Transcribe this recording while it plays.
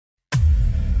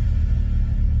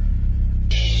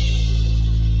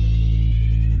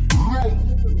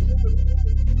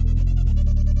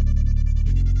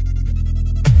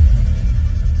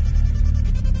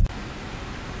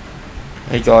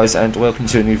Hey guys, and welcome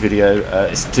to a new video.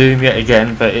 It's Doom yet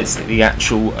again, but it's the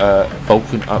actual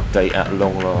Vulkan update at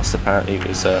long last. Apparently it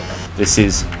was, this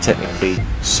is technically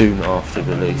soon after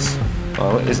release.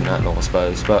 Well, it isn't that long I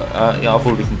suppose, but yeah, I've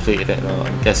already completed it and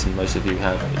I'm guessing most of you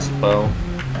have as well.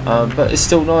 But it's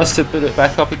still nice to put it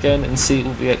back up again and see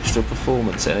all the extra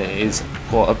performance, and it is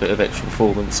quite a bit of extra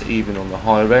performance even on the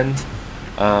higher end,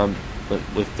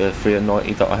 with the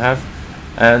 390 that I have,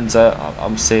 and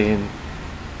I'm seeing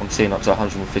up to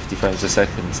 150 frames a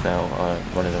second now,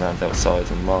 running around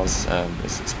outside on Mars.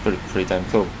 It's pretty damn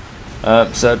cool.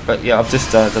 But yeah, I've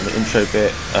just done the intro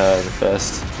bit, the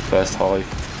first hive.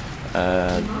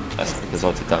 That's because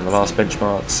I did that in the last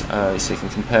benchmarks, so you can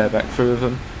compare back through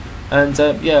them. And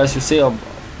yeah, as you see, you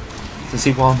can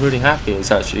see why I'm really happy. It's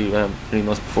actually really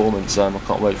nice performance. I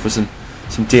can't wait for some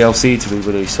DLC to be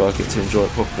released so I get to enjoy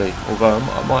it properly. Although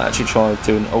I might actually try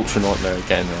doing Ultra Nightmare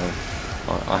again.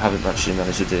 I haven't actually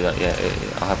managed to do that yet.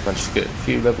 I have managed to get a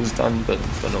few levels done, but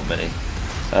not many.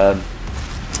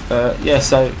 Yeah,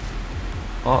 so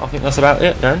I think that's about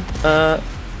it then.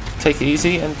 Take it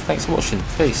easy and thanks for watching.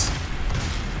 Peace.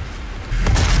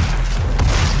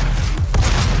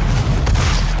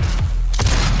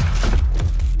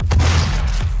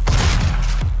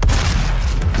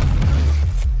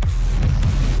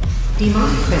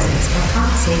 Demonic presence of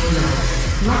unsafe mode.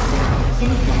 Lockdown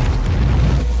in effect.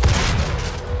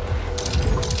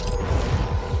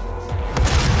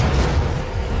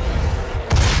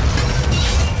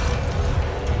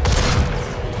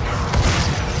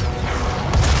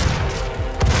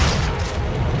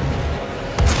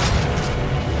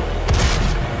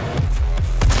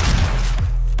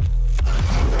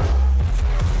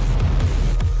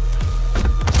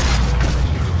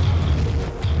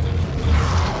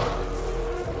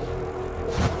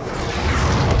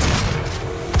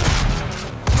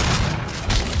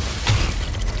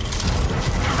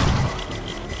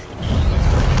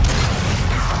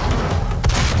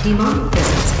 Demonic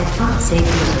presence at unsafe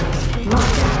mode.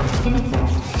 Lockdown in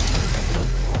effect.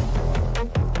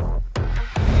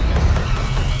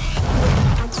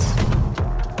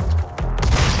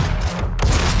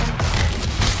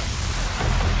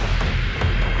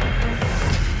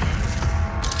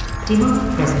 Demonic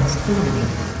presence eliminated.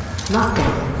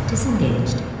 Lockdown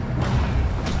disengaged.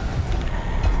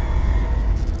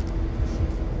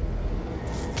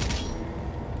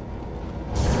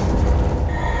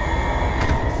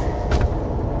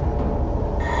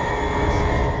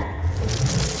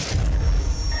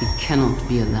 He cannot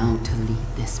be allowed to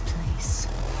leave this place.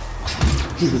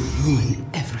 He would ruin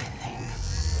everything.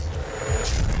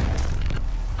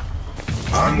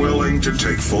 I'm willing to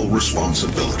take full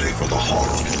responsibility for the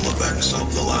horrible events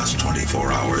of the last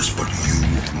 24 hours, but you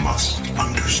must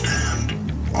understand.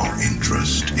 Our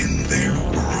interest in their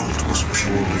world was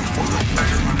purely for the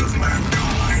betterment of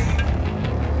mankind.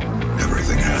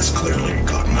 Everything has clearly